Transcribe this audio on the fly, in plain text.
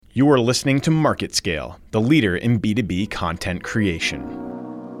You are listening to Market Scale, the leader in B2B content creation.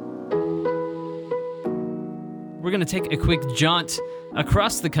 We're going to take a quick jaunt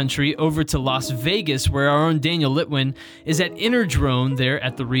across the country over to Las Vegas, where our own Daniel Litwin is at InterDrone there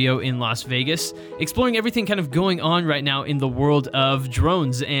at the Rio in Las Vegas, exploring everything kind of going on right now in the world of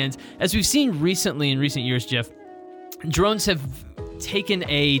drones. And as we've seen recently in recent years, Jeff, drones have taken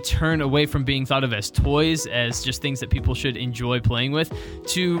a turn away from being thought of as toys, as just things that people should enjoy playing with,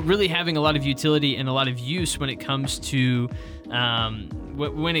 to really having a lot of utility and a lot of use when it comes to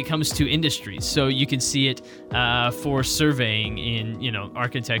industries. So you can see it for surveying in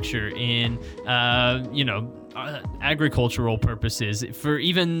architecture, in agricultural purposes, for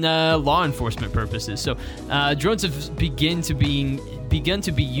even law enforcement purposes. So drones have begun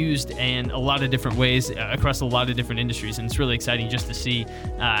to be used in a lot of different ways across a lot of different industries, and it's really exciting just to see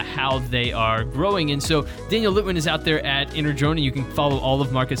how they are growing. And so Daniel Litwin is out there at InterDrone, and you can follow all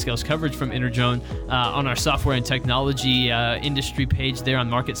of Market Scale's coverage from InterDrone on our software and technology industry page there on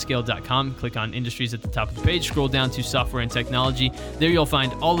marketscale.com. Click on industries at the top of the page, scroll down to software and technology. There you'll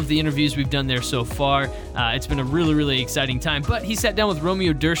find all of the interviews we've done there so far. It's been a really, really exciting time. But he sat down with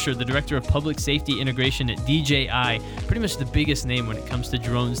Romeo Dersher, the Director of Public Safety Integration at DJI, pretty much the biggest name when it comes to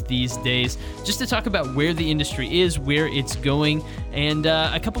drones these days, just to talk about where the industry is, where it's going, and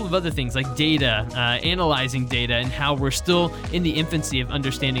a couple of other things like data, analyzing data, and how we're still in the infancy of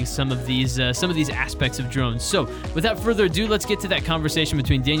understanding some of these aspects of drones. So without further ado, let's get to that conversation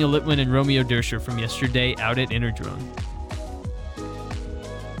between Daniel Litwin and Romeo Dersher from yesterday out at InterDrone.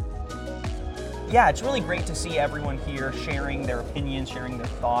 Yeah, it's really great to see everyone here sharing their opinions, sharing their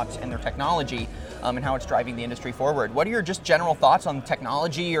thoughts and their technology, and how it's driving the industry forward. What are your just general thoughts on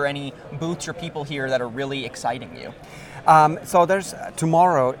technology, or any booths or people here that are really exciting you? So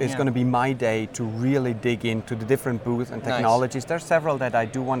tomorrow is going to be my day to really dig into the different booths and technologies. Nice. There's several that I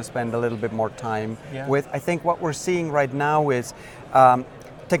do want to spend a little bit more time with. I think what we're seeing right now is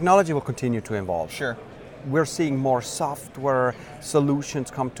technology will continue to evolve. Sure. We're seeing more software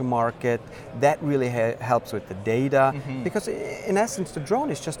solutions come to market. That really helps with the data, because in essence the drone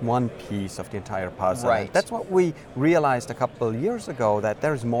is just one piece of the entire puzzle. Right. That's what we realized a couple of years ago, that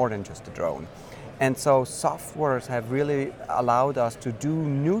there's more than just a drone. And so softwares have really allowed us to do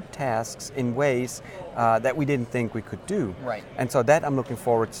new tasks in ways that we didn't think we could do. Right. And so that I'm looking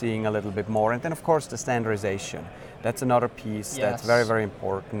forward to seeing a little bit more. And then of course the standardization. That's another piece that's very, very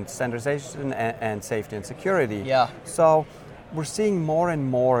important. Standardization and safety and security. Yeah. So we're seeing more and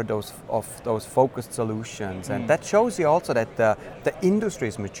more of those focused solutions. And that shows you also that the industry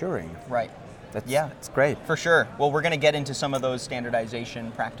is maturing. Right. It's great. For sure. Well, we're going to get into some of those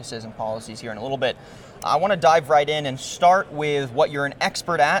standardization practices and policies here in a little bit. I want to dive right in and start with what you're an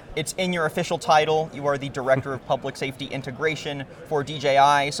expert at. It's in your official title. You are the Director of Public Safety Integration for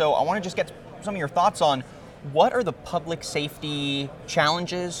DJI. So I want to just get some of your thoughts on what are the public safety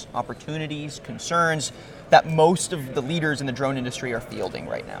challenges, opportunities, concerns that most of the leaders in the drone industry are fielding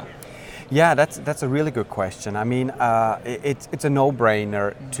right now? Yeah, that's a really good question. I mean, it's a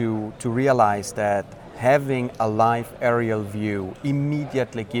no-brainer to realize that having a live aerial view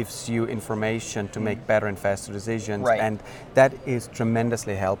immediately gives you information to make better and faster decisions, and that is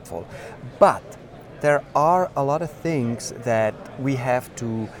tremendously helpful. But there are a lot of things that we have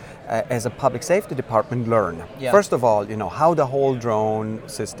to, as a public safety department, learn. Yeah. First of all, how the whole drone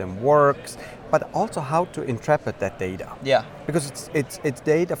system works, but also how to interpret that data. Yeah. Because it's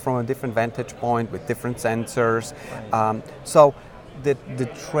data from a different vantage point with different sensors. Right. So the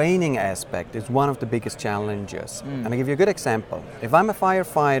training aspect is one of the biggest challenges. And I'll give you a good example. If I'm a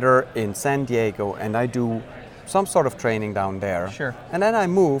firefighter in San Diego and I do some sort of training down there, and then I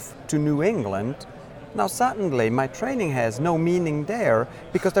move to New England, now suddenly my training has no meaning there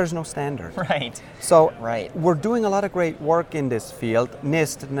because there's no standard. Right. So we're doing a lot of great work in this field.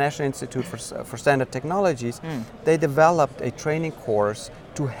 NIST, the National Institute for Standard Technologies, they developed a training course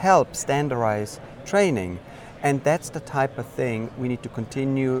to help standardize training. And that's the type of thing we need to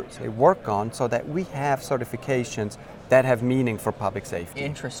continue to work on so that we have certifications that have meaning for public safety.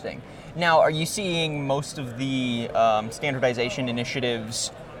 Interesting. Now, are you seeing most of the standardization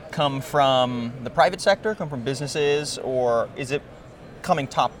initiatives come from the private sector, come from businesses, or is it coming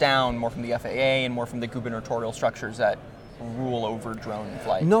top down, more from the FAA and more from the gubernatorial structures that rule over drone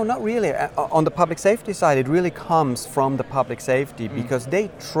flight? No, not really. On the public safety side, it really comes from the public safety because they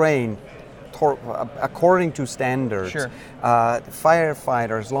train according to standards. Sure.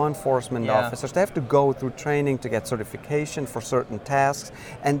 Firefighters, law enforcement officers, they have to go through training to get certification for certain tasks,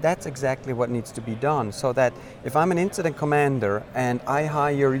 and that's exactly what needs to be done. So that if I'm an incident commander and I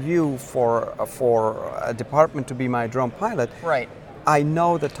hire you for a department to be my drone pilot, I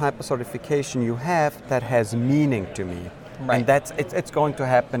know the type of certification you have that has meaning to me. Right. And it's going to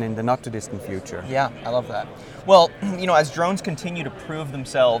happen in the not too distant future. Yeah, I love that. Well, as drones continue to prove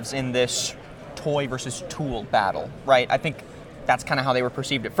themselves in this toy versus tool battle, right? I think that's kind of how they were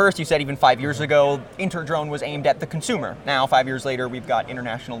perceived at first. You said even 5 years ago, Interdrone was aimed at the consumer. Now, 5 years later, we've got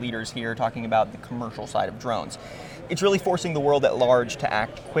international leaders here talking about the commercial side of drones. It's really forcing the world at large to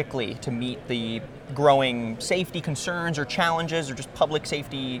act quickly to meet the growing safety concerns or challenges or just public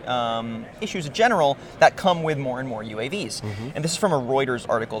safety issues in general that come with more and more UAVs. And this is from a Reuters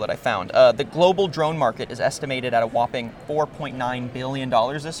article that I found. The global drone market is estimated at a whopping $4.9 billion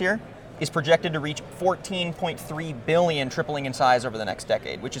this year, is projected to reach $14.3 billion, tripling in size over the next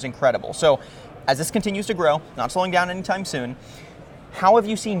decade, which is incredible. So as this continues to grow, not slowing down anytime soon, how have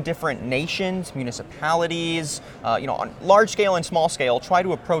you seen different nations, municipalities, on large scale and small scale, try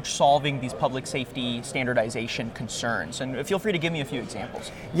to approach solving these public safety standardization concerns? And feel free to give me a few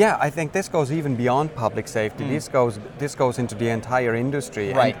examples. Yeah, I think this goes even beyond public safety. This goes into the entire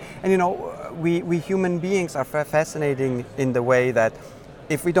industry. Right. And we human beings are fascinating in the way that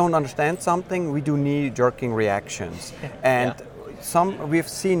if we don't understand something, we do knee-jerking reactions. And we've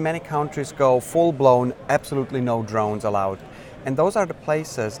seen many countries go full-blown, absolutely no drones allowed. And those are the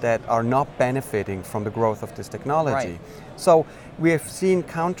places that are not benefiting from the growth of this technology. Right. So we have seen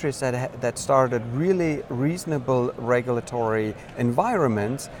countries that started really reasonable regulatory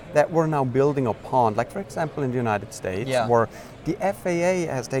environments that we're now building upon. Like, for example, in the United States, where the FAA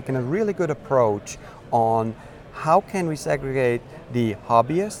has taken a really good approach on how can we segregate the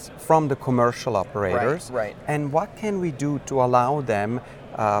hobbyists from the commercial operators, right. and what can we do to allow them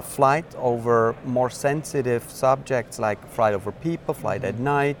flight over more sensitive subjects like flight over people, flight at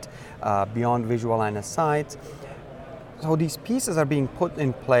night, beyond visual line of sight. So these pieces are being put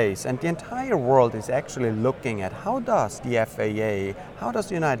in place, and the entire world is actually looking at how does the FAA, how does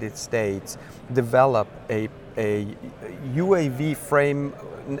the United States develop a UAV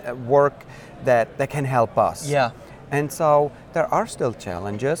framework that can help us. Yeah. And so there are still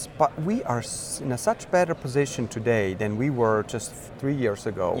challenges, but we are in a such better position today than we were just 3 years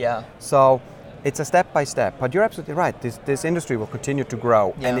ago. Yeah. So it's a step by step, but you're absolutely right. This industry will continue to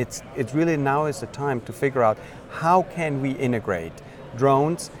grow, and it's really now is the time to figure out how can we integrate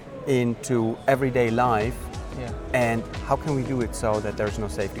drones into everyday life, and how can we do it so that there's no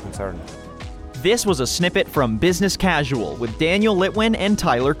safety concern. This was a snippet from Business Casual with Daniel Litwin and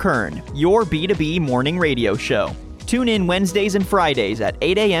Tyler Kern, your B2B morning radio show. Tune in Wednesdays and Fridays at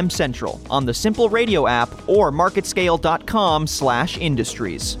 8 a.m. Central on the Simple Radio app or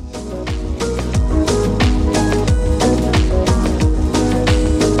marketscale.com/industries.